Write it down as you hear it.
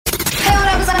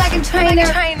Trainer.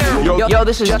 Yo,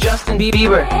 this is Justin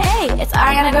Bieber. Hey, it's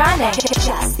Ariana Grande.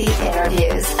 Just the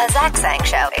Interviews, a XCII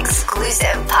Show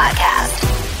exclusive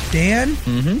podcast. Dan,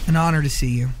 an honor to see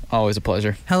you. Always a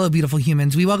pleasure. Hello, beautiful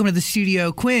humans. We welcome to the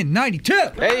studio Quinn, 92.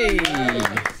 Hey!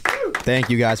 Thank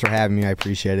you guys for having me. I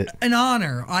appreciate it. An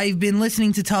honor. I've been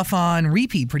listening to Tough on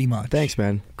repeat pretty much. Thanks,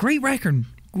 man. Great record.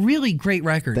 Really great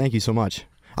record. Thank you so much.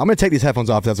 I'm going to take these headphones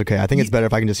off if that's okay. I think it's better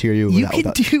if I can just hear you. You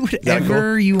can do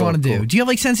whatever you want to do. Cool. Do you have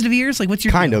like sensitive ears? Like what's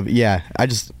your Kind deal? of, yeah.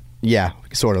 Yeah,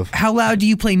 sort of. How loud do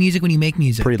you play music when you make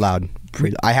music? Pretty loud.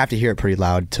 I have to hear it pretty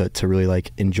loud to really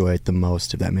like enjoy it the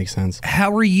most, if that makes sense.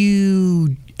 How are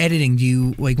you editing? Do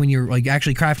you like when you're like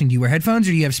actually crafting? Do you wear headphones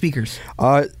or do you have speakers?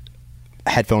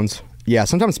 Headphones. Yeah,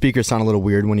 sometimes speakers sound a little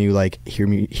weird when you like hear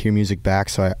music back.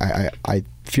 So I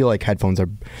feel like headphones are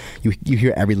you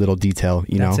hear every little detail.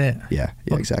 You know. That's it. Yeah,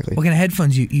 exactly. What kind of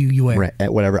headphones you wear?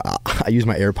 Right, whatever. I use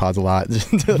my AirPods a lot.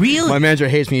 Really? My manager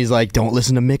hates me. He's like, "Don't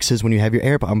listen to mixes when you have your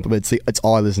AirPods." But it's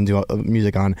all I listen to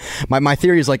music on. My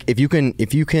theory is like if you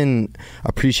can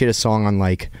appreciate a song on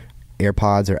like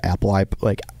AirPods or Apple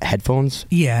like headphones,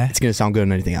 yeah, it's gonna sound good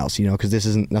on anything else. You know, because this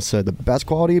isn't necessarily the best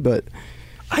quality, but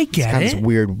I get it's kind of this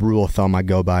weird rule of thumb I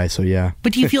go by. So yeah.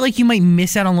 But do you feel like you might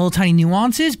miss out on little tiny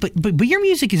nuances? But your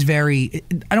music is very,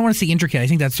 I don't want to say intricate. I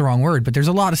think that's the wrong word. But there's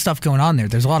a lot of stuff going on there.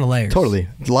 There's a lot of layers. Totally.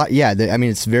 A lot. Yeah. I mean,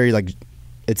 it's very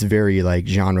like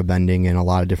genre bending and a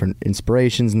lot of different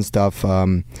inspirations and stuff.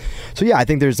 So yeah, I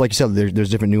think there's, like you said, there's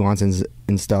different nuances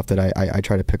and stuff that I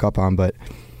try to pick up on. But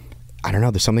I don't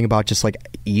know. There's something about just like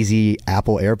easy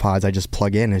Apple AirPods I just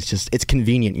plug in. It's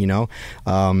convenient, you know.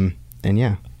 And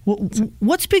yeah.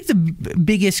 What's the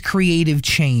biggest creative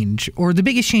change or the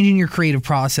biggest change in your creative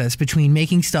process between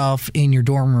making stuff in your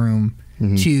dorm room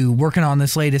to working on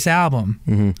this latest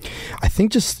album? I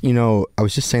think just, you know, I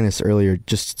was just saying this earlier,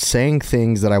 just saying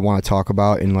things that I want to talk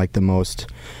about in like the most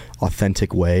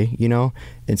authentic way, you know,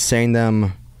 and saying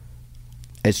them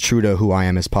as true to who I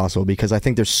am as possible, because I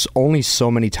think there's only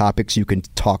so many topics you can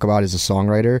talk about as a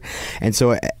songwriter. And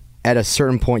so at a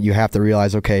certain point you have to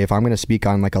realize, okay, if I'm going to speak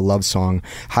on like a love song,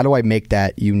 how do I make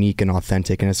that unique and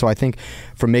authentic? And so I think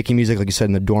from making music, like you said,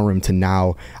 in the dorm room to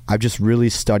now, I've just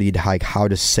really studied like how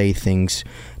to say things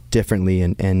differently,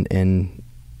 and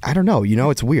I don't know, you know,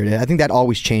 it's weird. I think that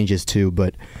always changes too,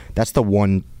 but that's the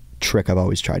one trick I've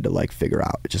always tried to like figure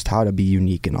out, just how to be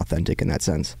unique and authentic in that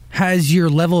sense. Has your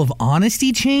level of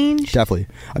honesty changed? Definitely.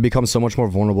 I've become so much more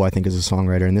vulnerable, I think, as a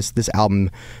songwriter, and this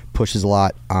album pushes a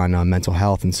lot on mental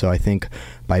health, and so I think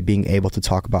by being able to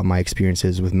talk about my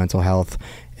experiences with mental health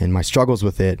and my struggles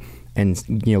with it, and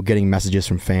you know, getting messages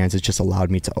from fans, it's just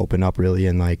allowed me to open up really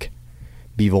and like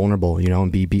be vulnerable, you know,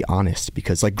 and be honest,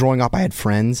 because like growing up I had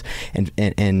friends and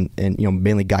you know,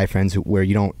 mainly guy friends where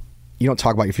you don't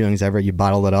talk about your feelings ever. You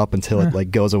bottle it up until it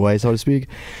like goes away, so to speak.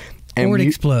 And or it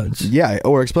explodes. Yeah,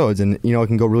 or explodes, and you know, it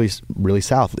can go really, really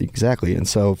south. Exactly. And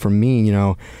so for me, you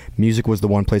know, music was the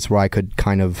one place where I could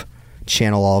kind of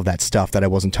channel all of that stuff that I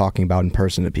wasn't talking about in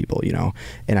person to people, you know.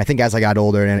 And I think as I got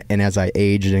older and as I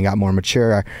aged and got more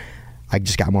mature, I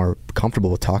just got more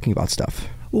comfortable with talking about stuff.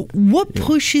 What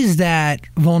pushes that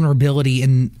vulnerability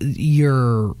and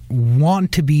your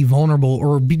want to be vulnerable,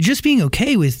 or just being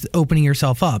okay with opening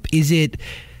yourself up? Is it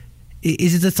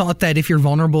the thought that if you're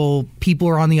vulnerable, people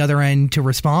are on the other end to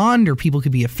respond, or people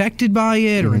could be affected by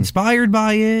it or inspired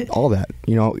by it? All that,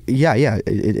 you know, yeah.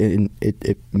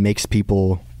 It makes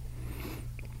people,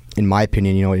 in my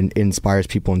opinion, you know, it inspires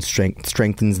people and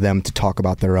strengthens them to talk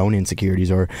about their own insecurities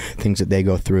or things that they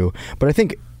go through. But I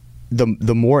think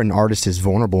the more an artist is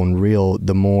vulnerable and real,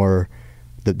 the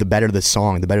better the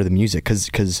song, the better the music,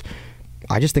 because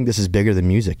I just think this is bigger than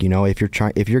music. You know, if you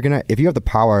have the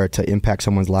power to impact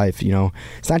someone's life, you know,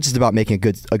 it's not just about making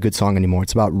a good song anymore.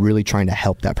 It's about really trying to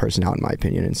help that person out, in my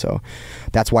opinion. And so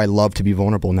that's why I love to be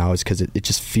vulnerable now, is because it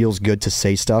just feels good to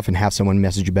say stuff and have someone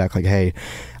message you back like, hey,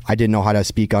 I didn't know how to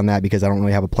speak on that because I don't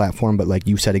really have a platform, but like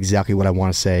you said exactly what I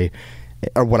want to say,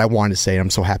 or what I wanted to say, and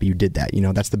I'm so happy you did that. You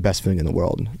know, that's the best feeling in the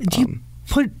world. Do you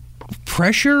put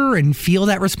pressure and feel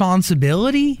that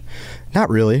responsibility? Not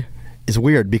really. It's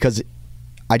weird because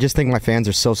I just think my fans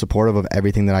are so supportive of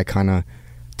everything that I kind of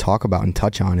talk about and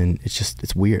touch on, and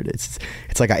it's weird. It's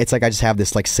like I just have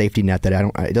this like safety net that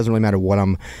it doesn't really matter what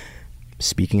I'm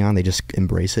speaking on, they just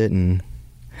embrace it. And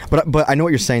but I know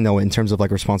what you're saying though in terms of like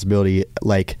responsibility.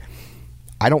 Like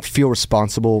I don't feel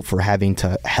responsible for having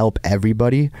to help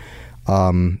everybody.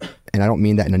 And I don't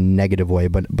mean that in a negative way,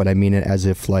 but I mean it as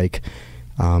if like,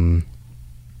 I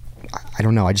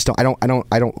don't know.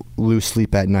 I don't lose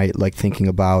sleep at night like thinking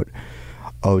about,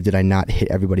 oh, did I not hit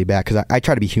everybody back? Because I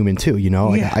try to be human too, you know.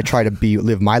 Like, I try to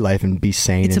live my life and be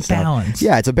sane. It's and a stuff. balance.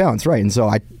 Yeah, it's a balance, right? And so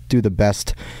I do the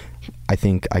best I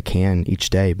think I can each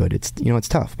day, but it's it's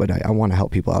tough. But I want to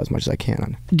help people out as much as I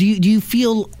can. Do you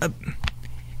feel?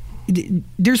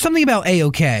 There's something about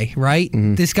A-OK, right?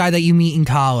 Mm-hmm. This guy that you meet in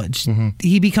college. Mm-hmm.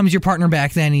 He becomes your partner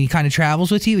back then, and he kind of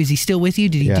travels with you. Is he still with you?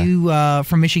 Did he do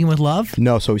From Michigan with Love?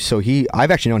 No, so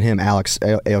I've actually known him, Alex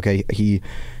A-OK.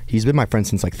 He's been my friend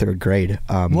since like third grade.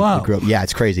 Wow. Yeah,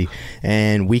 it's crazy.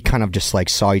 And we kind of just like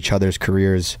saw each other's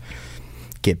careers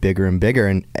get bigger and bigger,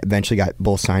 and eventually got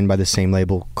both signed by the same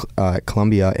label,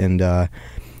 Columbia.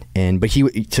 But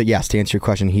to answer your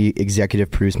question, he executive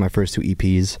produced my first 2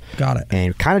 EPs. Got it.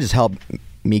 And kind of just helped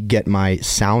me get my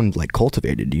sound like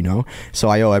cultivated, So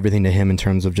I owe everything to him in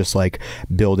terms of just like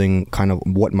building kind of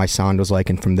what my sound was like.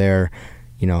 And from there,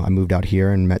 I moved out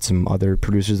here and met some other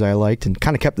producers that I liked, and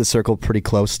kind of kept the circle pretty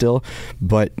close still.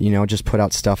 But just put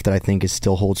out stuff that I think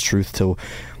still holds truth to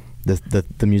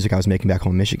the music I was making back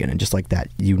home in Michigan, and just like that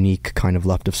unique kind of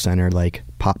left of center like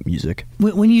pop music.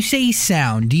 When you say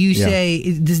sound, do you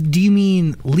do you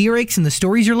mean lyrics and the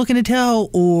stories you're looking to tell,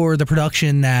 or the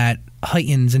production that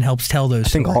heightens and helps tell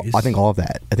those stories? I think all of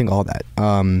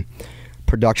that.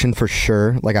 Production for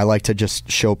sure. Like, I like to just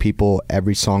show people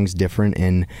every song's different,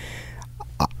 and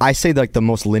I say like the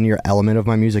most linear element of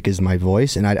my music is my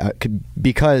voice, and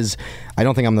because I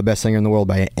don't think I'm the best singer in the world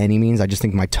by any means. I just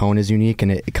think my tone is unique,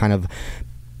 and it kind of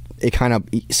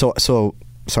so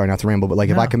sorry not to ramble, but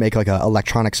like if I could make like an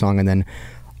electronic song and then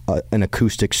an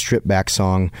acoustic stripped back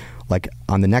song like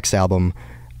on the next album,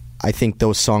 I think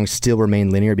those songs still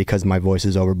remain linear because my voice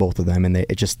is over both of them, and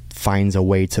it just finds a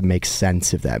way to make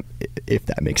sense if that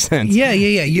makes sense. Yeah.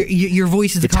 Your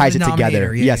voice is the common denominator. It ties it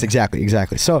together. Yes,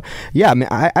 exactly. So yeah, I mean,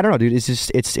 I don't know, dude. It's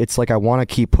just it's like I want to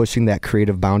keep pushing that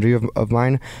creative boundary of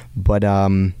mine, but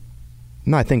no,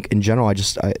 I think in general,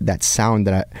 that sound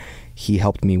that he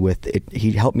helped me with.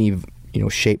 He helped me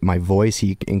shape my voice.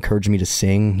 He encouraged me to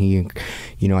sing.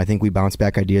 I think we bounced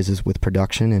back ideas with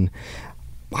production, and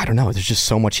I don't know, there's just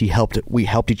so much we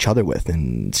helped each other with,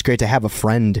 and it's great to have a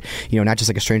friend, not just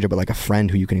like a stranger, but like a friend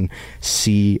who you can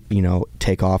see,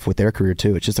 take off with their career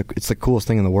too. It's just it's the coolest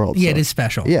thing in the world. Yeah, so. It is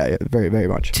special. Yeah, very, very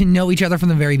much. To know each other from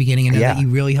the very beginning and know that you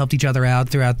really helped each other out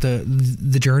throughout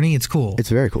the journey, it's cool. It's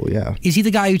very cool, yeah. Is he the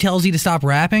guy who tells you to stop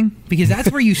rapping? Because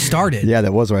that's where you started. Yeah,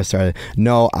 that was where I started.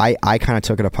 No, I kind of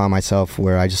took it upon myself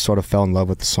where I just sort of fell in love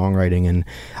with the songwriting, and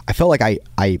I felt like I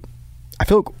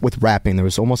feel like with rapping, there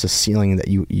was almost a ceiling that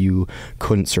you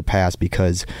couldn't surpass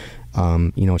because,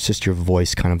 it's just your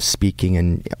voice kind of speaking,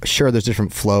 and sure, there's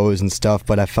different flows and stuff,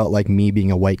 but I felt like me being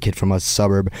a white kid from a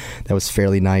suburb that was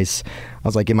fairly nice. I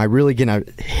was like, am I really going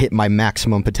to hit my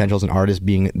maximum potential as an artist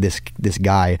being this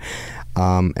guy?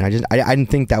 And I didn't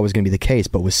think that was going to be the case,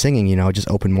 but with singing, it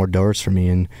just opened more doors for me,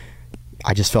 and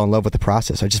I just fell in love with the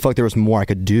process. I just felt like there was more I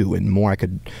could do, and more I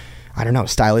could... I don't know,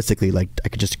 stylistically, like I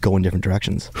could just go in different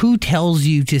directions. Who tells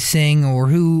you to sing,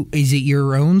 or is it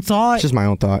your own thought? It's just my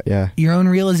own thought, yeah. Your own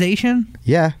realization?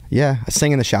 Yeah. I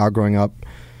sang in the shower growing up.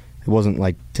 It wasn't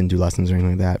like, didn't do lessons or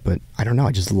anything like that, but I don't know,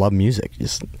 I just love music.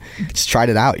 Just tried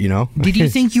it out, Did you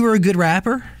think you were a good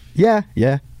rapper? Yeah.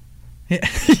 Yeah.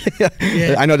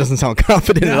 I know it doesn't sound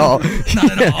confident at all.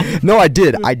 Not at all. No, I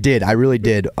did. I really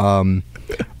did.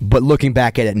 But looking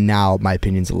back at it now, my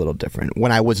opinion's a little different.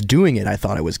 When I was doing it, I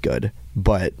thought I was good,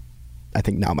 but I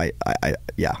think now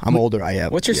I'm older. I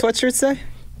am. What's your sweatshirt say?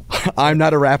 I'm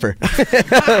not a rapper.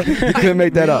 You couldn't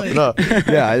make that up. No.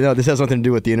 Yeah, I know this has nothing to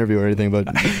do with the interview or anything, but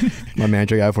my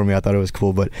manager got it for me. I thought it was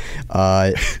cool, but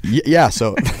yeah.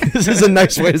 So this is a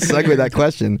nice way to segue that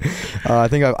question. I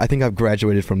think I've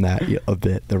graduated from that a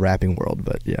bit, the rapping world,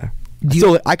 but yeah.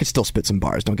 I could still spit some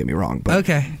bars. Don't get me wrong, but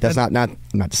okay. That's not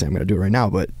to say I'm going to do it right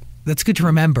now, but that's good to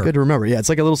remember. Good to remember. Yeah, it's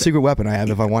like a little secret weapon I have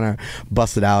if I want to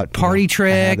bust it out. Party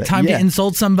trick, time to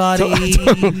insult somebody,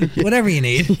 whatever you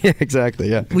need. Yeah, exactly.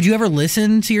 Yeah. Would you ever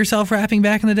listen to yourself rapping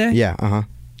back in the day? Yeah.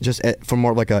 Just from more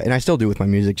of like and I still do with my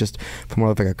music, just from more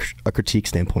of like a critique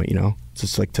standpoint.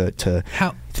 Just like to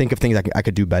think of things I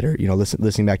could do better.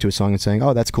 Listening back to a song and saying,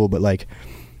 oh, that's cool, but like,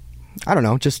 I don't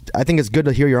know. Just I think it's good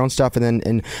to hear your own stuff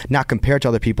and not compare it to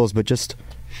other people's, but just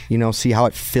see how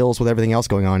it fills with everything else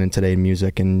going on in today's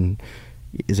music, and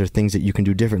is there things that you can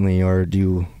do differently, or do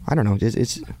you, I don't know.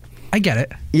 It's I get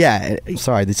it. Yeah.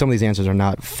 Sorry, some of these answers are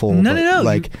not full. No.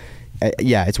 Like,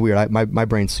 yeah, it's weird. My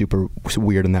brain's super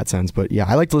weird in that sense, but yeah,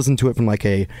 I like to listen to it from like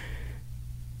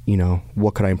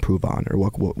what could I improve on, or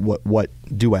what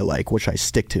do I like, what should I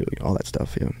stick to, all that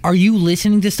stuff. Yeah. Are you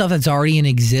listening to stuff that's already in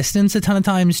existence a ton of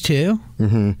times too?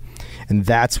 Mm-hmm. And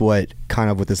that's what kind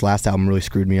of with this last album really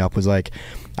screwed me up, was like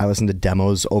I listened to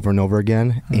demos over and over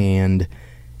again, and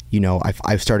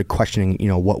I've started questioning,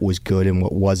 what was good and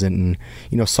what wasn't.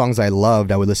 And, songs I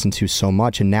loved, I would listen to so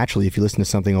much. And naturally, if you listen to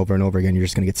something over and over again, you're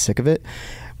just going to get sick of it.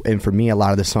 And for me, a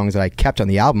lot of the songs that I kept on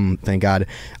the album, thank God,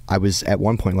 I was at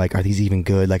one point like, are these even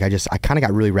good? Like, I kind of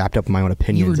got really wrapped up in my own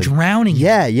opinions. You were drowning.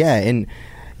 Yeah. And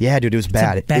yeah, dude, it was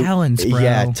bad. It's a balance, bro.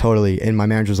 Yeah, totally. And my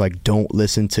manager was like, don't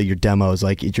listen to your demos.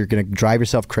 Like, you're going to drive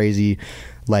yourself crazy.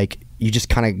 Like, you just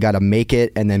kind of got to make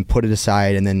it and then put it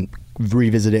aside and then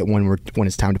revisit it when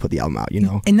it's time to put the album out,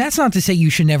 And that's not to say you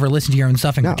should never listen to your own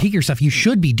stuff and critique your stuff. You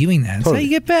should be doing that. That's how you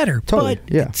get better. Totally.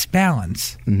 But it's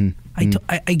balance. Mm-hmm.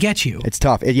 I get you. It's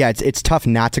tough. It's tough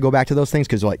not to go back to those things,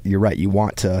 because you're right. You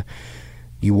want to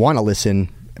listen,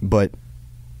 but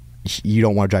you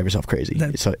don't want to drive yourself crazy.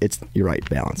 So you're right.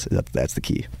 Balance. That's the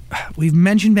key. We've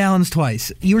mentioned balance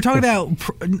twice. You were talking about,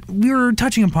 we were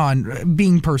touching upon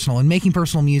being personal and making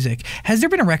personal music. Has there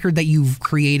been a record that you've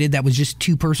created that was just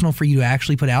too personal for you to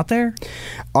actually put out there?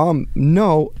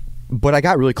 No, but I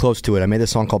got really close to it. I made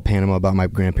this song called Panama about my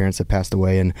grandparents that passed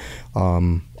away, and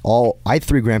I had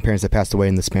 3 grandparents that passed away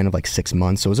in the span of like 6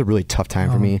 months, so it was a really tough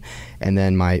time for me. And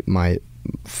then my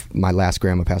last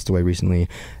grandma passed away recently,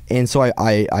 and so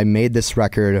I made this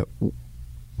record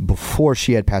before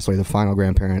she had passed away, the final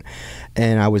grandparent,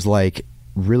 and I was like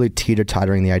really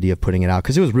teeter-tottering the idea of putting it out,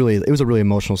 because it was a really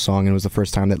emotional song, and it was the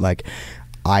first time that like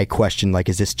I questioned, like,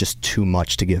 is this just too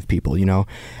much to give people,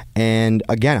 And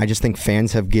again, I just think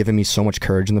fans have given me so much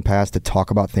courage in the past to talk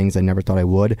about things I never thought I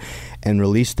would, and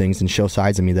release things and show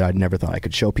sides of me that I never thought I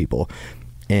could show people.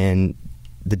 And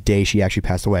the day she actually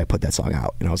passed away, I put that song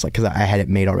out, and I was like, because I had it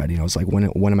made already, and I was like, when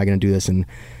am I going to do this? And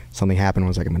something happened. I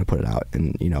was like, I'm going to put it out,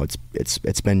 and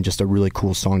it's been just a really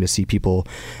cool song to see people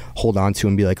hold on to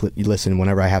and be like, listen,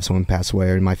 whenever I have someone pass away,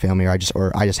 or in my family, or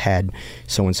I just had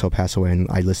so and so pass away, and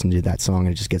I listened to that song,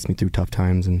 and it just gets me through tough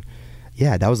times. And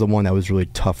yeah, that was the one that was really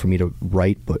tough for me to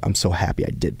write, but I'm so happy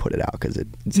I did put it out, because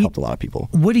it's helped a lot of people.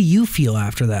 What do you feel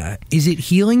after that? Is it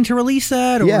healing to release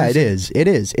that? Or yeah, it is.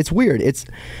 It's weird.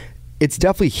 It's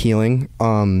definitely healing.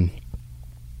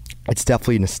 It's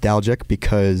definitely nostalgic,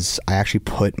 because I actually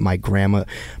put my grandma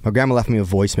left me a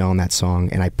voicemail on that song,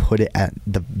 and I put it at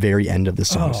the very end of the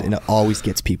songs, and it always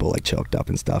gets people like choked up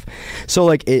and stuff. So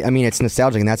like, it's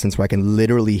nostalgic in that sense, where I can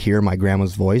literally hear my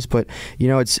grandma's voice, but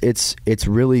it's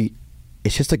really,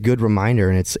 it's just a good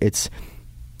reminder, and it's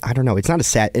I don't know, it's not a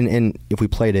sad, and if we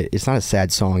played it, it's not a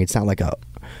sad song. It's not like a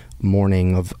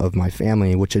mourning of my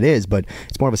family, which it is, but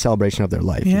it's more of a celebration of their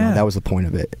life. Yeah. That was the point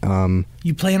of it.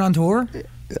 You playing on tour?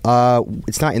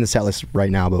 It's not in the set list right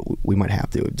now, but we might have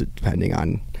to, depending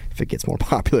on if it gets more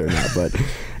popular or not. But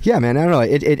yeah, man, I don't know.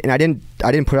 And I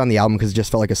didn't put it on the album because it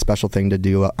just felt like a special thing to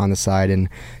do on the side, and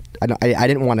I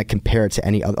didn't want to compare it to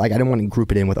any other. Like, I didn't want to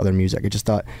group it in with other music. I just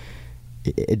thought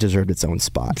it deserved its own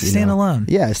spot. Standalone.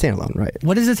 Yeah, standalone. Right.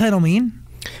 What does the title mean?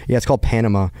 Yeah, it's called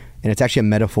Panama, and it's actually a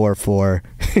metaphor for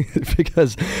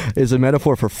because it's a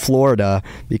metaphor for Florida,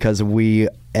 because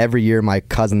every year my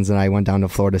cousins and I went down to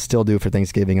Florida, still do for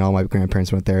Thanksgiving. All my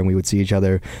grandparents went there, and we would see each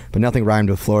other, but nothing rhymed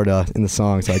with Florida in the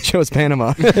song, so I chose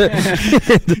Panama.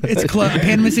 It's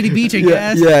Panama City Beach, I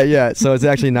guess. Yeah. So it's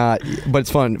actually not, but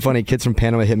it's funny. Kids from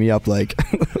Panama hit me up like,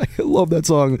 I love that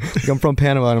song. Like, I'm from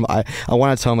Panama, and I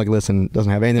want to tell them, like, listen, it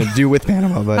doesn't have anything to do with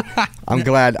Panama, but I'm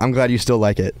glad you still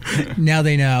like it. Now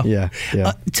they know. Yeah.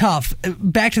 Tough.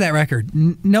 Back to that record.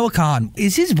 Noah Kahan,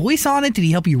 is his voice on it? Did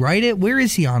he help you write it? Where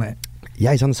is he on it?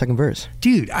 Yeah, he's on the second verse.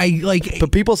 Dude,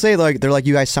 But people say, like, they're like,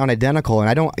 you guys sound identical, and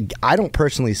I don't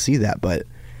personally see that, but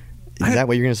is that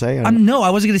what you're going to say? No, I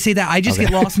wasn't going to say that. I just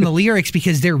get lost in the lyrics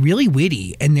because they're really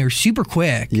witty, and they're super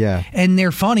quick. Yeah. And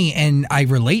they're funny, and I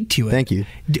relate to it. Thank you.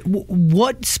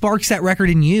 What sparks that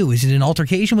record in you? Is it an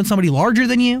altercation with somebody larger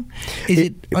than you? Is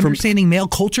it understanding male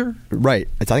culture? Right.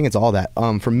 I think it's all that.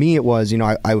 For me, it was,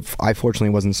 I fortunately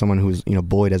wasn't someone who was,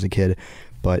 bullied as a kid,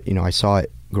 but, I saw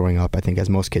it growing up, I think, as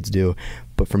most kids do.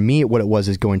 But for me, what it was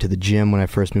is going to the gym when I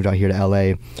first moved out here to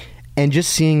LA, and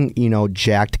just seeing,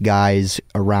 jacked guys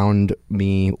around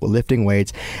me lifting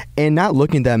weights, and not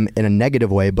looking at them in a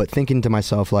negative way, but thinking to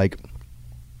myself, like,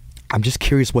 I'm just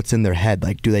curious what's in their head.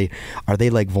 Like, are they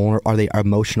like vulnerable? Are they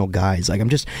emotional guys? Like,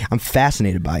 I'm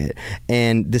fascinated by it.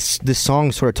 And this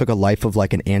song sort of took a life of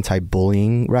like an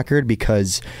anti-bullying record,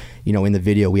 because, in the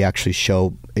video we actually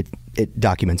show it, it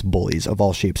documents bullies of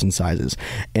all shapes and sizes.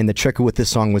 And the trick with this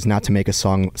song was not to make a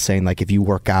song saying like, if you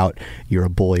work out, you're a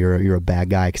bully or you're a bad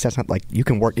guy, because that's not like, you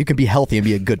can be healthy and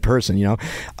be a good person, you know.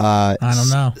 I don't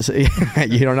know. So,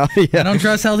 you don't know. Yeah. I don't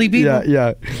trust healthy people.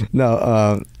 Yeah.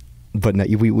 No. But no,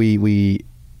 we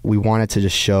wanted to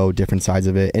just show different sides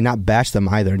of it and not bash them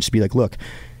either, and just be like, look,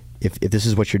 if this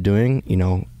is what you're doing, you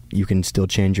know, you can still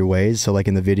change your ways. So like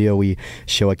in the video, we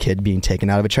show a kid being taken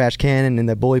out of a trash can, and then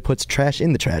the bully puts trash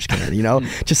in the trash can, you know.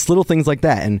 Just little things like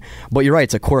that. But you're right,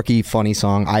 it's a quirky, funny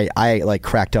song. I like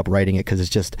cracked up writing it because it's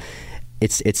just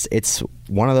it's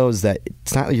one of those that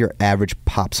it's not like your average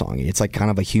pop song. It's like kind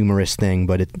of a humorous thing,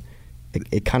 but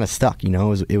it kind of stuck, you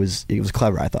know. It was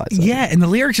clever, I thought. So. Yeah, and the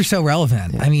lyrics are so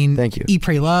relevant. Yeah. I mean, thank you. Eat,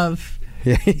 Pray, Love.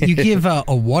 You give a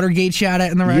Watergate shout out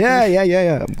in the record.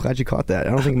 Yeah. I'm glad you caught that. I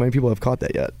don't think many people have caught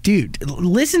that yet. Dude,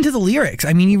 listen to the lyrics.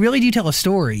 I mean, you really do tell a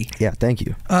story. Yeah, thank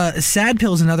you. Sad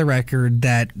Pill is another record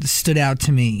that stood out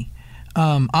to me.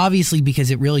 Obviously, because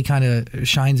it really kind of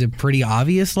shines a pretty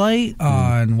obvious light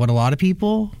on what a lot of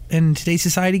people in today's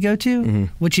society go to,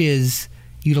 which is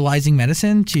utilizing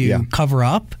medicine to cover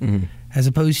up, as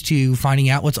opposed to finding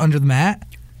out what's under the mat.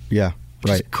 Yeah.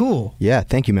 Right. Cool. Yeah,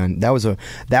 thank you, man.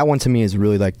 That one to me is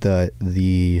really like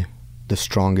the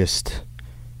strongest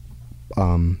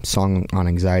song on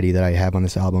anxiety that I have on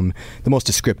this album. The most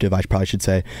descriptive, I probably should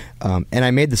say. And I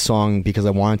made the song because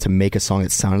I wanted to make a song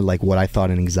that sounded like what I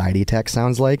thought an anxiety attack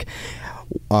sounds like,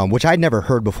 which I'd never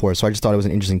heard before. So I just thought it was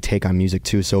an interesting take on music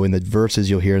too. So in the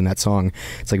verses you'll hear in that song,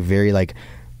 it's like very like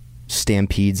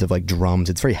stampedes of like drums.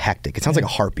 It's very hectic. It sounds like a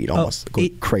heartbeat almost.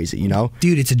 Crazy, you know?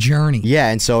 Dude, it's a journey. Yeah,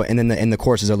 and then the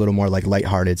choruses are a little more like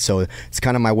lighthearted. So it's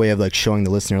kind of my way of like showing the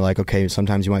listener like, okay,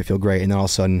 sometimes you might feel great, and then all of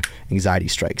a sudden anxiety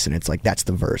strikes, and it's like that's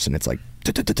the verse, and it's like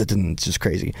it's just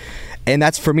crazy. And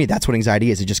that's, for me, that's what anxiety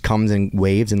is. It just comes in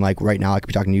waves, and like right now I could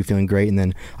be talking to you feeling great, and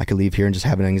then I could leave here and just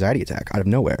have an anxiety attack out of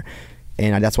nowhere.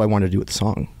 And that's what I wanted to do with the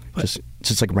song.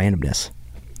 Just like randomness.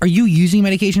 Are you using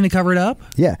medication to cover it up?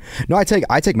 Yeah. No, I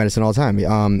take medicine all the time.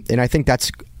 And I think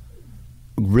that's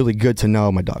really good to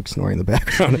know. My dog's snoring in the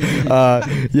background.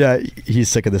 Yeah, he's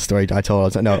sick of this story. I tell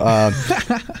all the time. No,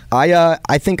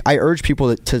 I think I urge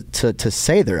people to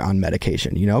say they're on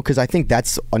medication, you know, because I think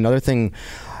that's another thing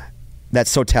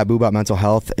that's so taboo about mental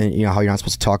health, and you know how you're not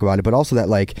supposed to talk about it, but also that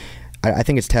like I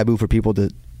think it's taboo for people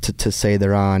to say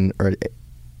they're on,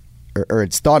 or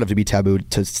it's thought of to be taboo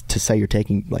to say you're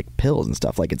taking like pills and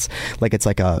stuff. Like it's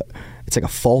like a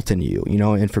fault in you, you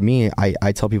know. And for me,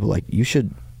 I tell people like, you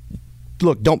should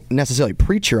look, don't necessarily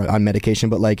preach you're on medication,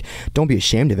 but like don't be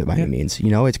ashamed of it by any means, you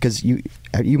know. It's because you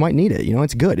might need it, you know.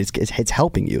 It's good, it's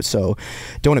helping you, so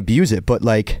don't abuse it. But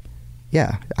like,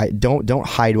 yeah, I don't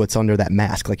hide what's under that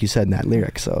mask, like you said in that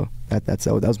lyric. So that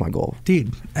was my goal,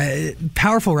 dude.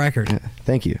 Powerful record. Yeah,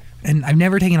 thank you. And I've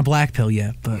never taken a black pill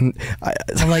yet, but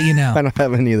I'll let you know. I don't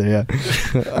have it either, yeah.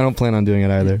 I don't plan on doing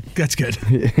it either. That's good.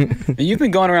 You've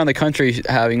been going around the country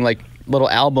having like little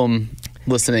album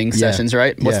listening sessions,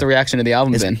 right? What's the reaction to the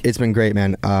album been? It's been great,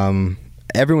 man.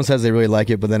 Everyone says they really like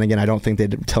it, but then again, I don't think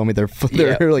they'd tell me their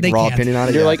like raw opinion on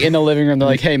it. You're like in the living room, they're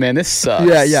like, "Hey, man, this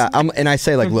sucks." Yeah. And I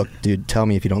say like, "Look, dude, tell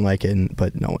me if you don't like it."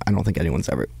 But no, I don't think anyone's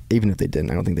ever. Even if they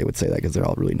didn't, I don't think they would say that because they're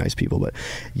all really nice people. But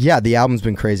yeah, the album's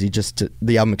been crazy.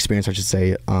 The album experience, I should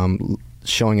say,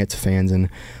 showing it to fans and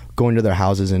going to their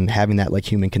houses and having that like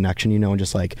human connection, you know, and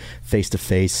just like face to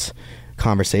face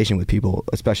conversation with people,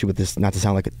 especially with this. Not to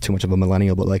sound like too much of a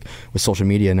millennial, but like with social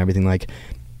media and everything, like.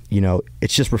 You know,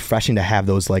 it's just refreshing to have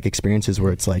those like experiences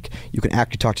where it's like you can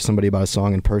actually talk to somebody about a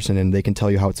song in person and they can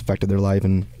tell you how it's affected their life,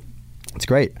 and it's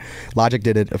great. Logic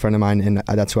did it, a friend of mine, and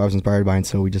that's who I was inspired by, and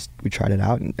so we tried it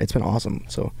out, and it's been awesome.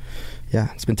 So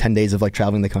yeah, it's been 10 days of like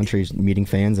traveling the country, meeting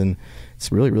fans, and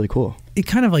it's really, really cool. It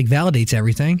kind of like validates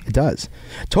everything. It does.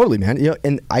 Totally, man. You know,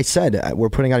 and I said we're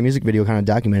putting out a music video kind of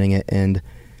documenting it, and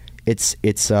it's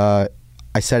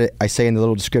I say in the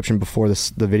little description before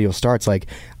the video starts, like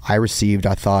I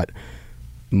thought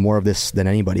more of this than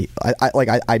anybody.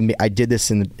 I did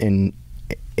this in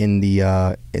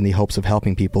the hopes of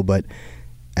helping people, but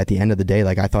at the end of the day,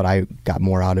 like I thought I got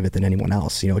more out of it than anyone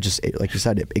else. You know, like you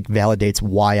said, it validates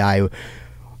why I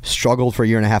struggled for a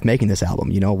year and a half making this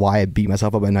album. You know, why I beat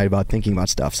myself up at night about thinking about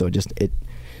stuff. So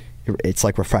it's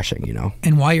like refreshing, you know.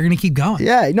 And why you're going to keep going.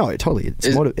 Yeah, no, totally.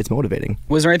 It's motivating.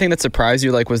 Was there anything that surprised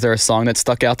you? Like, was there a song that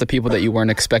stuck out to people that you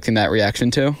weren't expecting that reaction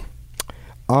to?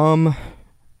 I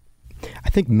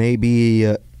think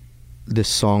maybe this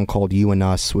song called You and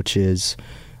Us, which is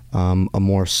a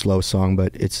more slow song,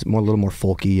 but it's a little more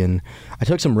folky. And I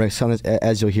took some risks on it,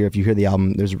 as you'll hear if you hear the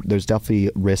album. There's definitely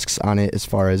risks on it as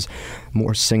far as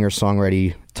more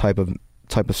singer-songwriter type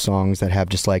of songs that have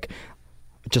just like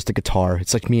just a guitar.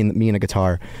 It's like me and a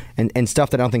guitar, and stuff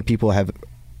that I don't think people have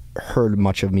heard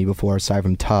much of me before, aside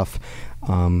from Tough.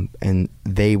 And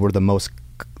they were the most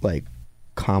like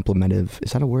complimentive.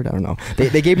 Is that a word? I don't know.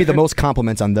 They gave me the most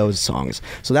compliments on those songs,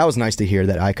 so that was nice to hear,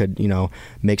 that I could, you know,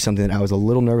 make something that I was a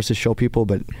little nervous to show people,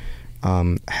 but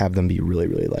have them be really,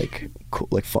 really like cool,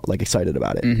 like excited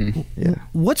about it. Mm-hmm. Yeah.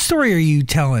 What story are you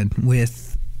telling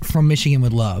with From Michigan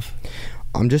with Love?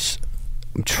 I'm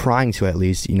trying to, at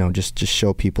least, you know, just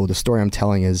show people the story I'm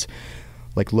telling is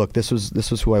like, look, this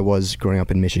was who I was growing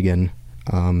up in Michigan,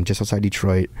 just outside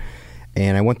Detroit.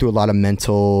 And I went through a lot of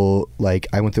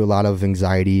I went through a lot of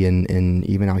anxiety, and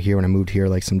even out here when I moved here,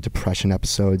 like some depression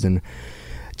episodes, and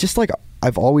just like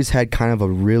I've always had kind of a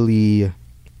really,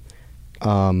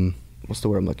 what's the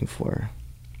word I'm looking for?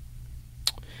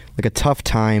 Like a tough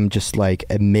time just like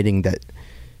admitting that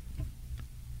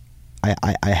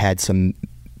I had some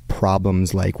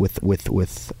problems like with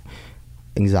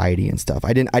anxiety and stuff.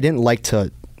 I didn't like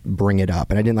to bring it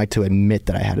up, and I didn't like to admit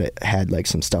that I had like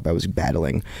some stuff I was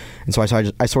battling, and so I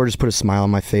sort of just put a smile on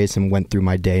my face and went through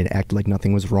my day and acted like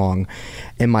nothing was wrong.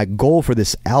 And my goal for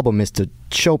this album is to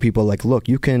show people like, look,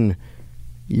 you can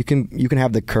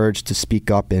have the courage to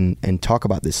speak up and talk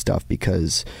about this stuff,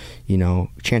 because, you know,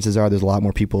 chances are there's a lot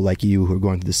more people like you who are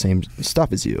going through the same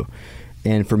stuff as you.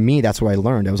 And for me, that's what I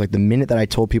learned. I was like, the minute that I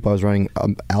told people I was running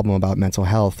an album about mental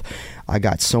health, I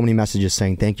got so many messages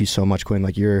saying, thank you so much, Quinn.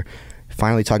 Like, you're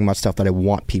finally talking about stuff that I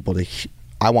want people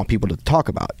to talk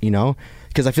about, you know?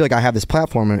 Because I feel like I have this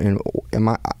platform, and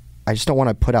I just don't want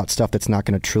to put out stuff that's not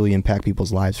going to truly impact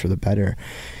people's lives for the better.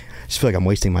 I just feel like I'm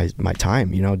wasting my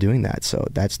time, you know, doing that. So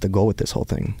that's the goal with this whole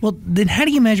thing. Well, then how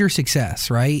do you measure success,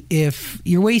 right? If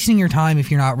you're wasting your time, if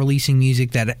you're not releasing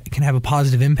music that can have a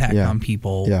positive impact on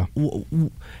people,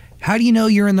 how do you know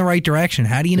you're in the right direction?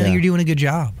 How do you know you're doing a good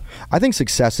job? I think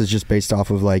success is just based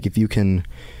off of like, if you can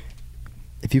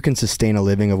sustain a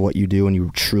living of what you do and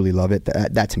you truly love it,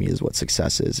 that to me is what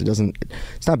success is.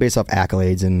 It's not based off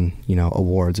accolades and, you know,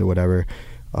 awards or whatever.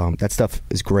 That stuff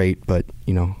is great, but,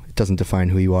 you know, it doesn't define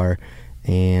who you are.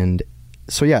 And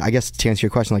so, yeah, I guess to answer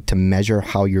your question, like, to measure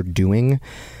how you're doing,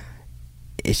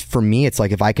 for me, it's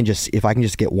like, if I can just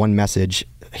get one message,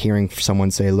 hearing someone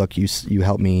say, look, you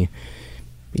helped me,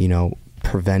 you know,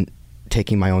 prevent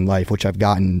taking my own life, which I've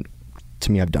gotten.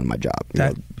 To me, I've done my job.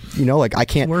 You know, like, I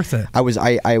can't. It's worth it.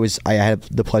 I had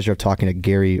the pleasure of talking to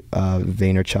Gary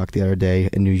Vaynerchuk the other day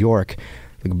in New York,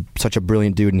 like, such a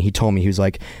brilliant dude, and he told me, he was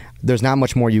like, "There's not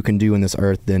much more you can do in this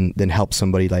earth than help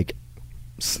somebody like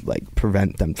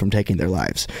prevent them from taking their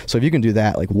lives. So if you can do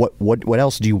that, like, what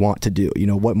else do you want to do? You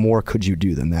know, what more could you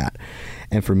do than that?"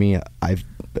 And for me, I've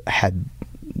had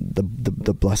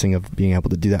the blessing of being able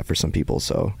to do that for some people.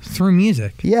 So through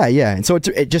music, yeah, and so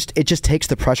it just takes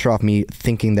the pressure off me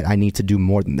thinking that I need to do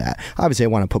more than that. Obviously, I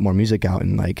want to put more music out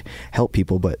and like help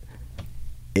people, but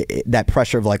that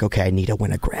pressure of like, okay, I need to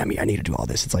win a Grammy, I need to do all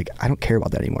this. It's like, I don't care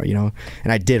about that anymore, you know.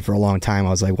 And I did for a long time. I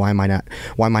was like, why am I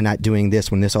not doing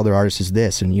this when this other artist is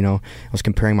this? And, you know, I was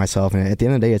comparing myself. And at the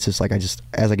end of the day, it's just like,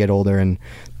 as I get older and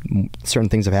certain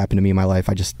things have happened to me in my life,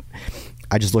 I just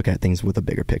look at things with a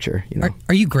bigger picture, you know.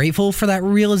 Are you grateful for that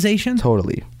realization?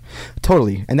 Totally.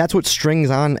 And that's what strings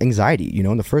on anxiety, you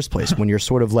know, in the first place. When you're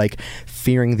sort of like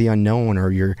fearing the unknown, or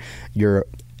you're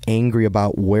angry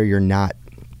about where you're not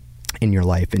in your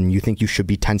life, and you think you should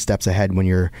be 10 steps ahead when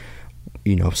you're,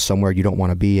 you know, somewhere you don't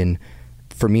want to be. And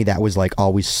for me, that was like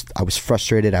always, I was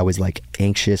frustrated. I was like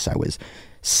anxious. I was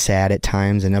sad at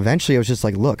times. And eventually I was just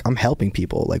like, look, I'm helping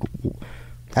people. Like,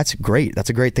 that's great. That's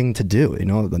a great thing to do. You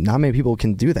know, not many people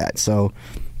can do that. So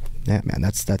yeah, man,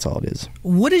 that's all it is.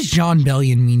 What does John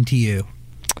Bellion mean to you?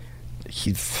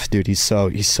 He's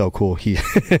so cool.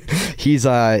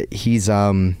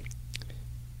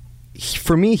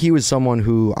 For me, he was someone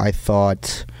who I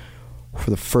thought for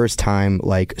the first time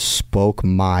like spoke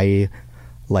my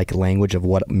like language of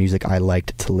what music I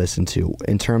liked to listen to,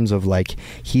 in terms of like,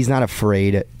 he's not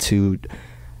afraid to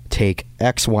take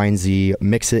X, Y, and Z,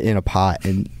 mix it in a pot,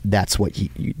 and that's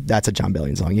a John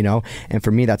Bellion song, you know. And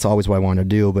for me, that's always what I wanted to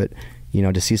do. But, you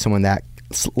know, to see someone that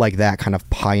kind of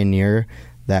pioneer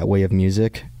that way of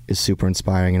music is super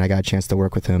inspiring. And I got a chance to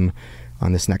work with him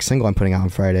on this next single I'm putting out on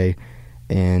Friday.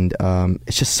 And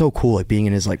it's just so cool, like, being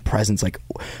in his like presence, like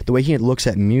the way he looks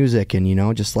at music, and, you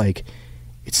know, just like,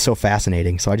 it's so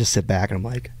fascinating. So I just sit back and I'm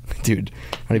like, dude,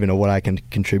 I don't even know what I can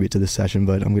contribute to this session,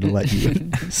 but I'm going to let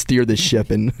you steer this ship.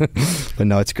 And but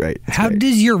no, it's great. How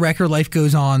does your record Life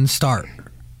Goes On start?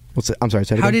 What's it? I'm sorry.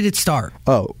 Say it How again? did it start?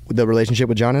 Oh, the relationship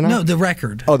with John and I? No, the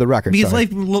record. Oh, the record. Because sorry.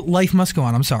 life must go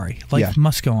on. I'm sorry. Life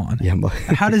must go on. Yeah.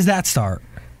 How does that start?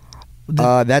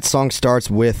 That song starts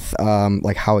with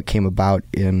like how it came about.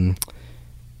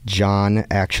 John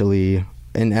actually,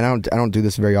 and I don't do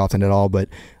this very often at all, but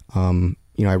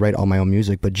you know, I write all my own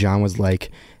music. But John was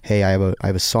like, "Hey, I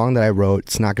have a song that I wrote.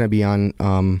 It's not going to be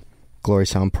on Glory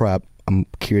Sound Prep. I'm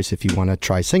curious if you want to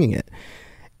try singing it."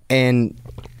 And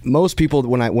most people,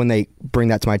 when they bring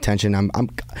that to my attention, I'm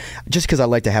just because I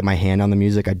like to have my hand on the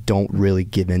music. I don't really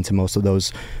give in to most of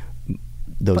those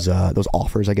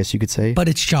offers, I guess you could say. But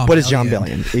it's John.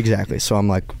 Bellion, exactly. So I'm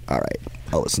like, all right,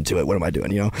 I'll listen to it. What am I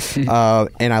doing? You know.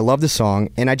 And I love the song,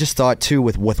 and I just thought too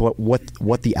with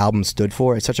what the album stood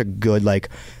for. It's such a good, like,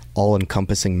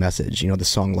 all-encompassing message. You know, the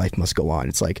song "Life Must Go On."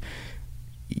 It's like,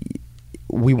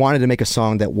 we wanted to make a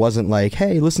song that wasn't like,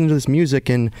 hey, listen to this music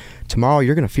and tomorrow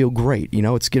you're gonna feel great. You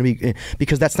know, it's gonna be,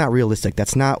 because that's not realistic.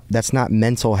 That's not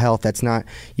mental health. That's not,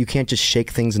 you can't just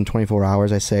shake things in 24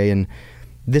 hours, I say. And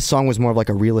this song was more of like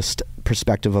a realist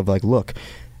perspective of like, look,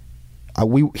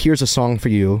 here's a song for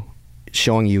you,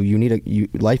 showing you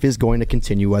life is going to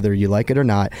continue whether you like it or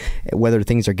not, whether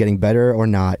things are getting better or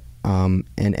not,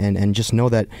 and just know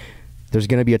that there's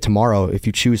going to be a tomorrow if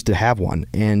you choose to have one.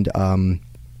 And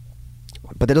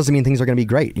but that doesn't mean things are going to be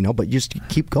great, you know, but you just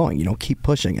keep going, you know, keep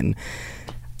pushing. And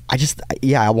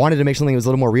I wanted to make something that was a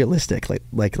little more realistic, like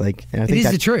and I think it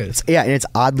is the truth. Yeah, and it's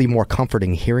oddly more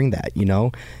comforting hearing that, you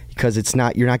know, because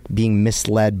you're not being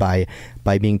misled by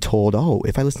being told, oh,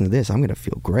 if I listen to this, I'm gonna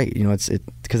feel great, you know.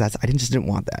 Because I didn't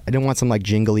want that. I didn't want some like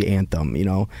jingly anthem, you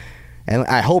know. And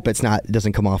I hope it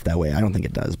doesn't come off that way. I don't think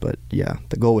it does, but yeah,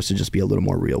 the goal was to just be a little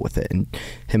more real with it. And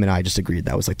him and I just agreed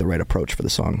that was like the right approach for the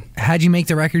song. How'd you make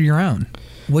the record your own?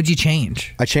 What'd you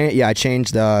change? I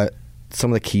changed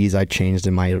some of the keys. I changed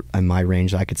in my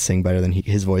range. I could sing better than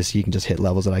his voice. He can just hit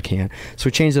levels that I can't. So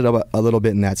we changed it up a little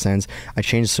bit in that sense. I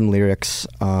changed some lyrics.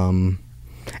 And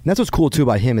that's what's cool too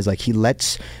about him is like he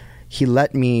let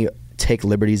me take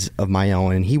liberties of my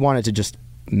own, and he wanted to just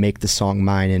make the song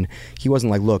mine. And he wasn't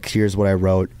like, look, here's what I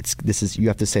wrote. You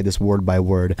have to say this word by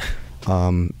word.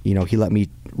 You know, he let me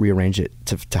rearrange it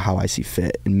to how I see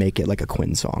fit and make it like a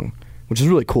Quinn song, which is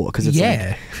really cool because it's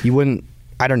like, you wouldn't.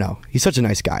 I don't know. He's such a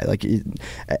nice guy. Like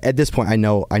at this point, I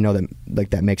know that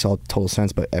like that makes all total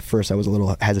sense. But at first, I was a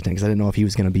little hesitant because I didn't know if he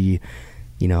was going to be,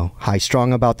 you know, high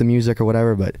strung about the music or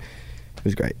whatever. But it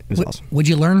was great. It was awesome. What'd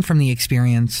you learn from the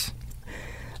experience?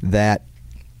 That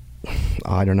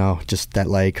I don't know. Just that,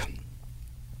 like,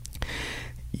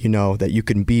 you know, that you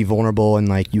can be vulnerable and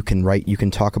like you can write, you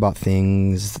can talk about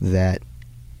things that.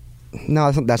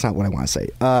 No, that's not what I want to say.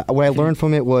 What I learned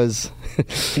from it was,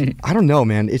 I don't know,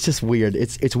 man. It's just weird.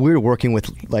 It's weird working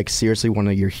with like seriously one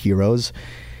of your heroes.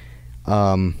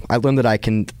 I learned that I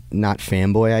can not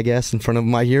fanboy, I guess, in front of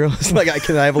my heroes. Like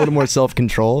I have a little more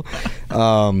self-control.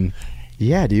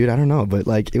 Yeah, dude. I don't know, but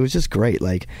like it was just great.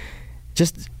 Like,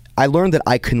 I learned that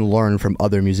I can learn from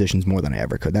other musicians more than I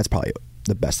ever could. That's probably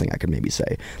the best thing I could maybe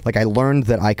say. Like I learned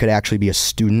that I could actually be a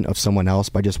student of someone else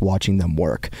by just watching them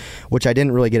work, which I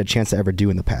didn't really get a chance to ever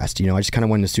do in the past. You know, I just kind of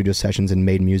went into studio sessions and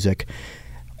made music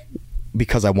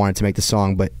because I wanted to make the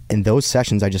song. But in those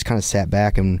sessions, I just kind of sat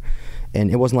back and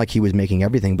it wasn't like he was making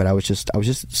everything, but I was just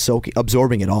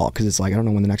absorbing it all because it's like I don't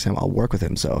know when the next time I'll work with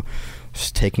him. So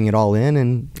just taking it all in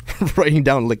and writing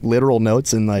down like literal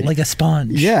notes and like a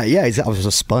sponge. Yeah. I was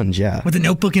a sponge. Yeah, with a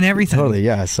notebook and everything. Totally.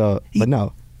 Yeah. So, but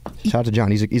no. Shout out to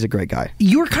John. He's a great guy.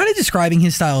 You were kind of describing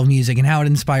his style of music and how it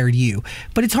inspired you,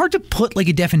 but it's hard to put like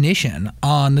a definition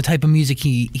on the type of music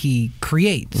he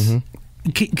creates.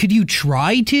 Mm-hmm. Could you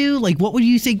try to? Like, what would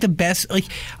you think the best? Like,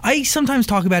 I sometimes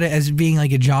talk about it as being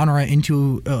like a genre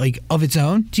into like of its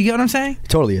own. Do you get what I'm saying? It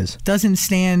totally is. Doesn't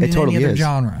stand in any other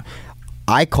genre.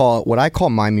 I call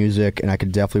my music, and I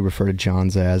could definitely refer to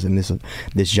John's as, and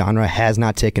this genre has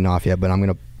not taken off yet, but I'm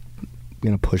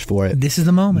gonna push for it. This is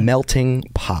the moment. Melting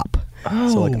pop.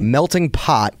 Oh. So like melting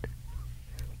pot.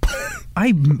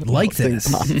 I like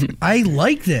this. I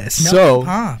like this. Melting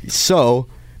pop. So,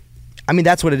 I mean,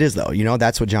 that's what it is, though. You know,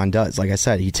 that's what John does. Like I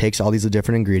said, he takes all these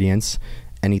different ingredients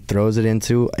and he throws it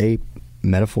into a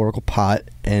metaphorical pot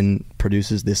and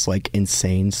produces this like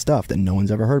insane stuff that no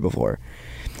one's ever heard before.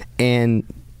 And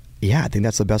yeah, I think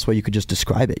that's the best way you could just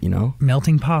describe it, you know?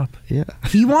 Melting pop. Yeah.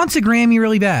 He wants a Grammy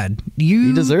really bad.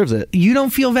 He deserves it. You don't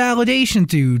feel validation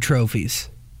through trophies.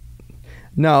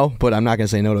 No, but I'm not going to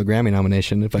say no to a Grammy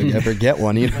nomination if I ever get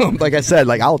one, you know? Like I said,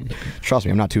 like trust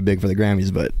me, I'm not too big for the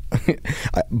Grammys,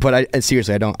 but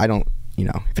seriously, I don't, you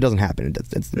know, if it doesn't happen,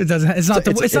 it's not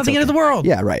the end of the world.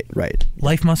 Yeah, right.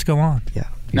 Life must go on. Yeah.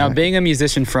 Now, being a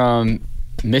musician from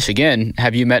Michigan,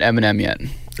 have you met Eminem yet?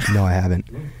 No, I haven't.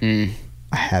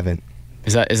 I haven't.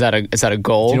 Is that a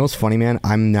goal? Do you know what's funny, man?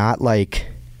 I'm not like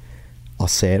I'll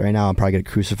say it right now. I'm probably gonna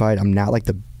get crucified. I'm not like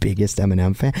the biggest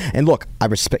Eminem fan. And look, I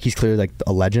respect. He's clearly like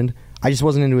a legend. I just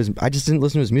wasn't into his. I just didn't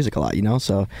listen to his music a lot, you know.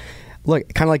 So,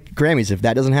 look, kind of like Grammys. If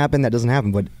that doesn't happen, that doesn't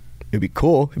happen. But it'd be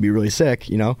cool. It'd be really sick,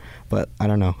 you know. But I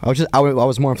don't know. I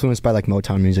was more influenced by like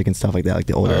Motown music and stuff like that, like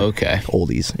the older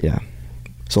oldies. Yeah.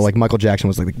 So like Michael Jackson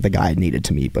was like the guy I needed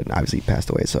to meet, but obviously he passed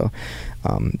away. So,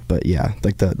 but yeah,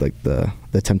 like the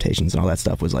Temptations and all that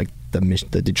stuff was like the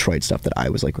Detroit stuff that I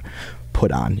was like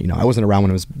put on. You know, I wasn't around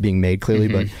when it was being made clearly,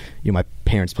 but you know, my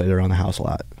parents played it around the house a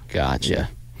lot. Gotcha. Yeah.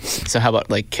 So how about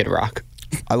like Kid Rock?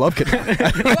 I love Kid Rock.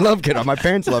 I love Kid Rock. My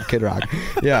parents love Kid Rock.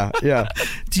 Yeah.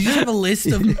 Do you just have a list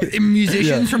of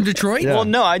musicians from Detroit? Yeah. Well,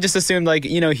 no, I just assumed like,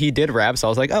 you know, he did rap, so I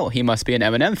was like, oh, he must be an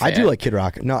Eminem fan. I do like Kid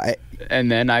Rock. No,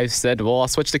 and then I said, well, I'll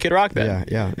switch to Kid Rock then.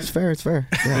 Yeah. It's fair.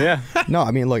 Yeah. No,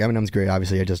 I mean, look, Eminem's great.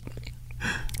 Obviously, I just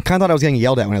kind of thought I was getting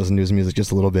yelled at when I listened to his music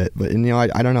just a little bit, but you know,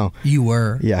 I don't know. You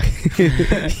were. Yeah.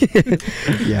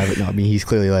 Yeah, but no, I mean, he's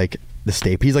clearly like the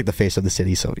staple. He's like the face of the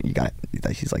city, so he's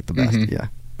like the best. Yeah.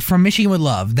 From Michigan with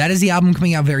Love. That is the album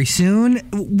coming out very soon.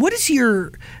 What is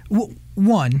your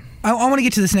one? I want to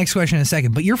get to this next question in a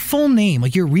second, but your full name,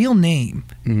 like your real name,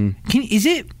 is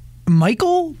it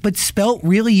Michael but spelt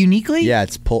really uniquely? Yeah,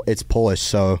 it's Polish,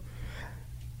 so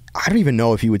I don't even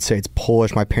know if you would say it's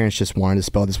Polish. My parents just wanted to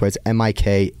spell it this way. It's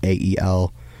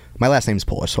Mikael. My last name's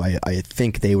Polish, so I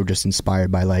think they were just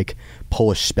inspired by like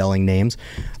Polish spelling names,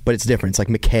 but it's different. It's like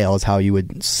Mikhail is how you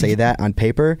would say that on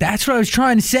paper. That's what I was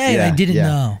trying to say. Yeah, I didn't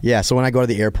know. Yeah, so when I go to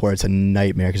the airport, it's a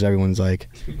nightmare because everyone's like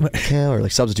Mikhail, or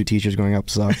like substitute teachers growing up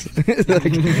sucks.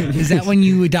 Is that when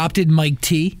you adopted Mike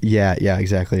T? Yeah,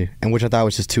 exactly. And which I thought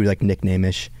was just too like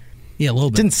nickname-ish. Yeah, a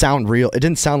little bit. It didn't sound real. It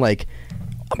didn't sound like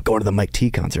I'm going to the Mike T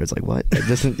concert. It's like, what? It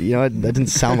doesn't, you know, that didn't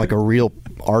sound like a real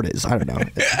artist. I don't know.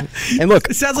 And look,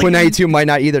 Quinn 92 might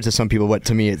not either to some people, but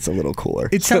to me, it's a little cooler.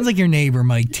 It sounds like your neighbor,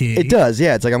 Mike T. It does,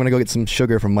 yeah. It's like I'm gonna go get some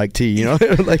sugar from Mike T. You know,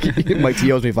 like Mike T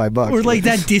owes me $5. Or like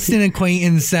that distant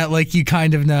acquaintance that like you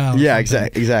kind of know. Yeah,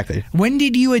 exactly. When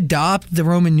did you adopt the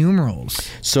Roman numerals?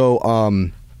 So,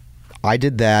 I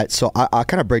did that. So I'll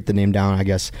kind of break the name down, I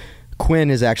guess.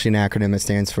 Quinn is actually an acronym that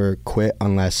stands for quit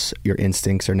unless your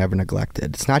instincts are never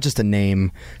neglected. It's not just a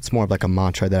name. It's more of like a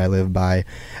mantra that I live by.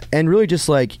 And really just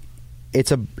like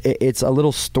it's a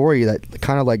little story that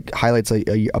kind of like highlights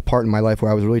a part in my life where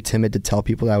I was really timid to tell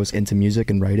people that I was into music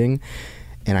and writing.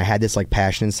 And I had this like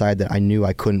passion inside that I knew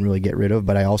I couldn't really get rid of,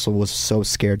 but I also was so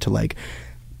scared to like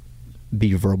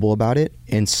be verbal about it.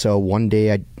 And so one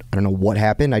day, I don't know what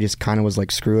happened. I just kind of was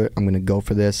like, screw it. I'm going to go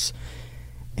for this.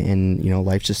 And you know,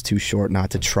 life's just too short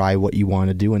not to try what you want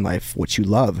to do in life, what you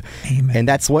love. Amen. And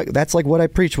that's like what I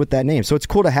preach with that name. So it's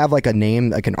cool to have like a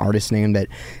name, like an artist name that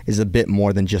is a bit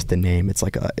more than just a name. It's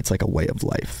like a way of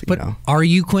life. But you know? Are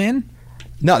you Quinn?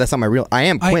 No, that's not my real. I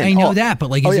am Quinn. I know that, but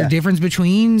like, is there a difference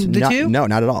between the two? No,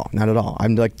 not at all. Not at all.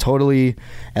 I'm like totally.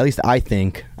 At least I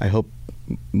think. I hope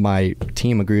my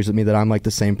team agrees with me that I'm like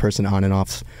the same person on and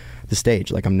off the stage.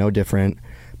 Like I'm no different.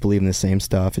 Believe in the same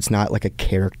stuff. It's not like a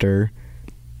character.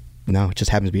 No, it just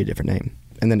happens to be a different name.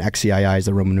 And then XCII is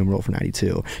the Roman numeral for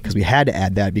 92 because we had to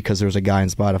add that because there was a guy on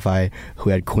Spotify who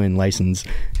had Quinn license,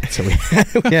 so we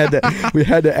had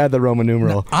to add the Roman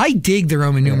numeral. I dig the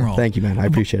Roman numeral. Thank you, man. I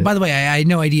appreciate it. By the way, I had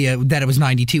no idea that it was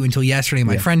 92 until yesterday.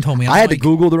 My friend told me. I had to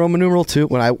Google the Roman numeral too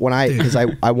when I because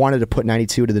I wanted to put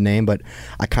 92 to the name, but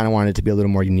I kind of wanted it to be a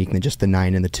little more unique than just the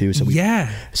 9 and the 2. So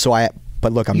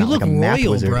But look, I'm not like a math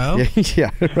royal, wizard. Bro. Yeah,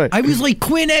 right. I was like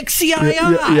Quinn XCII.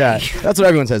 Yeah, that's what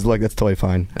everyone says. Look, that's totally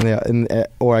fine.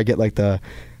 Or I get like the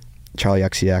Charlie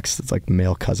XCX. It's like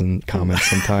male cousin comments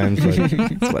sometimes.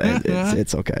 But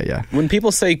it's okay. Yeah. When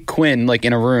people say Quinn, like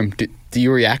in a room, do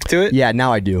you react to it? Yeah,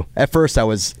 now I do. At first, it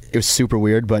was super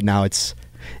weird, but now it's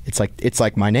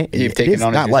like my name. You've taken it's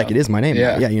on not like it is my name.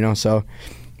 Yeah. Yeah, you know. So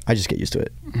I just get used to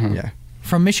it. Mm-hmm. Yeah.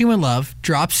 From Michigan with Love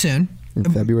drops soon.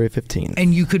 February 15th.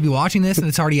 And you could be watching this and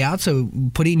it's already out, so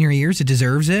put it in your ears. It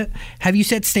deserves it. Have you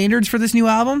set standards for this new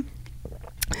album?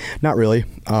 Not really.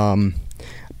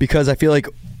 Because I feel like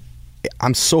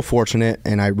I'm so fortunate,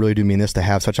 and I really do mean this, to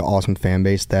have such an awesome fan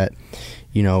base that,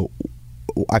 you know,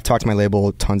 I've talked to my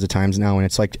label tons of times now, and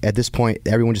it's like at this point,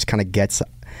 everyone just kind of gets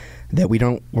that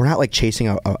we're not like chasing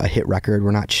a hit record.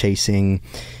 We're not chasing,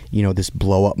 you know, this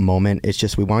blow up moment. It's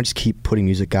just we want to just keep putting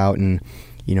music out, and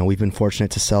you know, we've been fortunate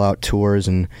to sell out tours,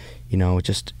 and you know,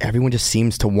 just everyone just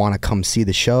seems to want to come see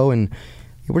the show, and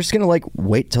we're just gonna like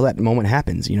wait till that moment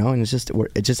happens, you know. And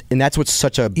and that's what's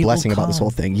such a blessing about this whole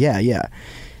thing. Yeah,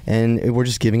 and we're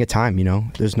just giving it time, you know.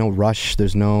 There's no rush.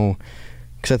 There's no,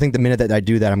 because I think the minute that I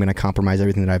do that, I'm gonna compromise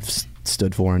everything that I've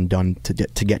stood for and done to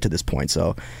get to this point.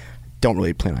 So, don't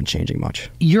really plan on changing much.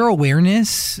 Your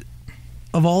awareness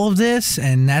of all of this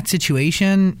and that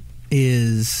situation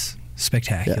is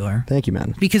spectacular. Yeah. Thank you,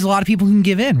 man. Because a lot of people can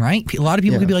give in, right? A lot of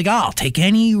people can be like, oh, I'll take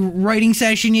any writing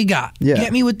session you got. Yeah.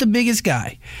 Get me with the biggest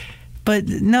guy. But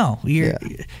no, you're.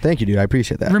 Yeah. Thank you, dude. I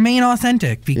appreciate that. Remain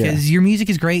authentic because your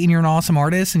music is great and you're an awesome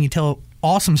artist and you tell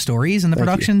awesome stories and the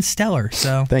production's stellar.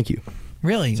 So thank you.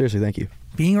 Really. Seriously, thank you.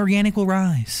 Being organic will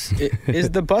rise.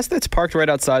 Is the bus that's parked right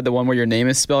outside the one where your name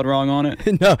is spelled wrong on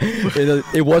it? No,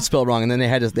 it was spelled wrong, and then they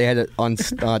had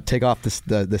to take off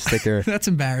the sticker. That's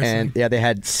embarrassing. And they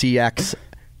had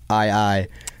XCII,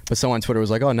 but someone on Twitter was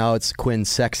like, "Oh, now it's Quinn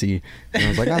Sexy," and I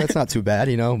was like, "Oh, that's not too bad,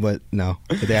 But no,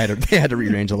 they had to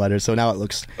rearrange the letters, so now it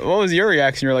looks. What was your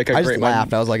reaction? You're like, I just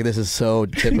laughed. I was like, "This is so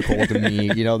typical to me."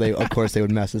 They of course they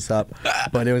would mess this up,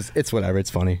 but it's whatever. It's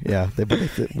funny. Yeah,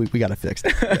 we got it fixed.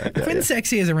 Yeah, Quinn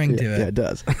Sexy has a ring to it. Yeah, it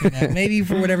does. Maybe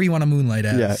for whatever you want to moonlight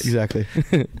as. Yeah, exactly.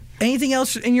 Anything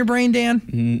else in your brain,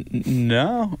 Dan?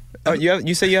 No. Oh,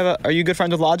 you say you have are you good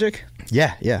friends with Logic?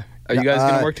 Yeah. Are you guys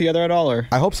going to work together at all, or?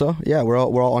 I hope so. Yeah, we're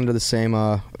all under the same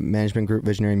management group,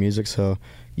 Visionary Music. So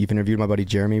you've interviewed my buddy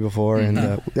Jeremy before, and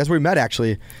that's where we met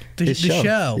actually. The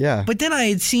show. Yeah. But then I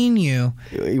had seen you.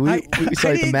 We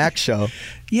started the Mac show.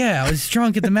 Yeah, I was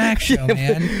drunk at the Mac show,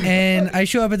 man, and I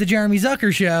show up at the Jeremy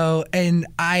Zucker show, and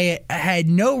I had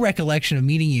no recollection of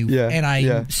meeting you, and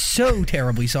I'm so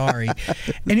terribly sorry.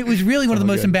 And it was really one of the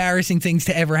most embarrassing things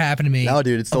to ever happen to me. No,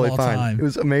 dude, it's totally fine. Time. It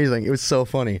was amazing. It was so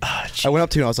funny. I went up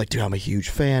to you and I was like, dude, I'm a huge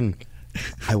fan.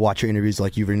 I watch your interviews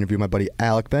like you've interviewed my buddy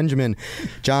Alec Benjamin,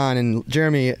 John, and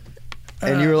Jeremy.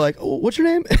 And you were like, oh, "What's your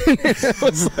name?" I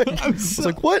was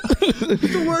like, "What?"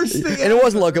 The worst thing. And it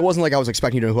wasn't like I was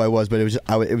expecting you to know who I was, but it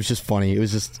was just funny. It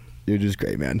was just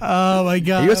great, man. Oh my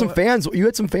god! You had some fans. You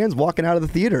had some fans walking out of the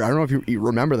theater. I don't know if you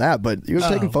remember that, but you were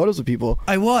taking photos with people.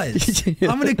 I was.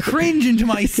 I'm gonna cringe into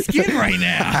my skin right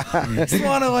now. I just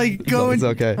want to go. It's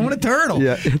okay. I want to turtle.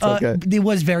 Yeah, it's okay. It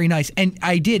was very nice, and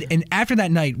I did. And after that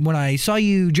night, when I saw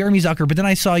you, Jeremy Zucker, but then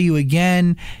I saw you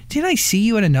again. Did I see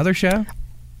you at another show?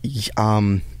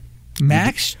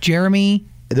 Max, Jeremy.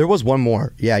 There was one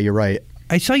more. Yeah, you're right.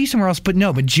 I saw you somewhere else, but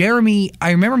Jeremy,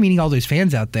 I remember meeting all those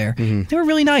fans out there. Mm-hmm. They were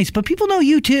really nice, but people know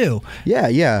you too. Yeah.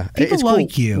 People it's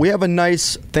like cool. you. We have a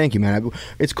nice, thank you, man.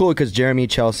 It's cool because Jeremy,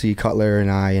 Chelsea, Cutler, and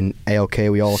I, and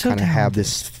AOK, we all kind of have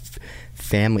this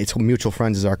family. It's mutual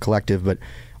friends is our collective, but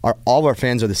all of our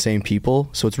fans are the same people,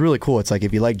 so it's really cool. It's like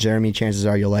if you like Jeremy, chances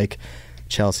are you'll like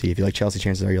Chelsea. If you like Chelsea,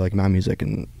 chances are you like my music,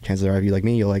 and chances are if you like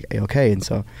me, you'll like AOK. And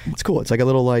so it's cool. It's like a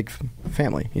little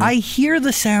family. I hear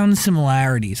the sound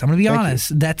similarities. I'm going to be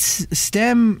honest. That's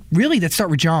that start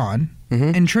with John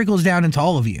and trickles down into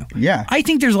all of you. Yeah. I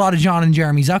think there's a lot of John and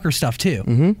Jeremy Zucker stuff too.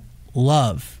 Mm-hmm.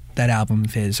 Love that album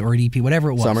of his or an EP,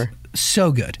 whatever it was. Summer.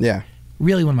 So good. Yeah.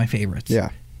 Really one of my favorites. Yeah.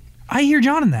 I hear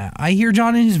John in that. I hear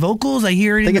John in his vocals. I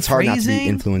hear it in the phrasing. I think it's hard not to be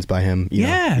influenced by him. You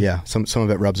know? Yeah. Some of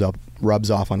it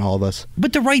rubs off on all of us.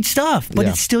 But the right stuff. But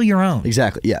it's still your own.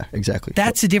 Exactly. Yeah. Exactly.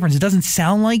 That's the difference. It doesn't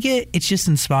sound like it. It's just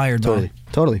inspired by it.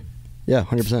 Totally. Yeah.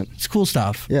 100%. It's cool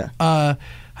stuff. Yeah.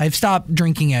 I've stopped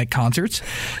drinking at concerts,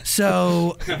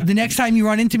 so the next time you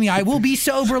run into me, I will be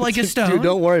sober like a stone. Dude,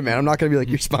 don't worry, man. I'm not going to be like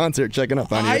your sponsor checking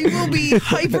up on you. I will be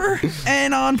hyper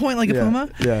and on point like a puma.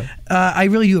 Yeah. I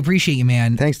really do appreciate you,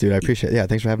 man. Thanks, dude. I appreciate it. Yeah,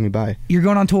 thanks for having me by. You're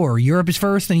going on tour. Europe is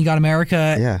first, then you got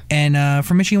America. Yeah. And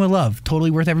From Michigan with Love.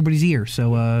 Totally worth everybody's ear,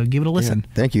 so give it a listen.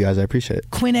 Yeah. Thank you, guys. I appreciate it.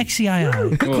 Quinn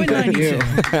XCII. Quinn 92.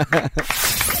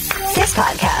 This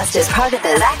podcast is part of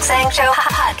the Zach Sang Show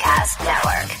Podcast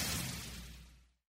Network.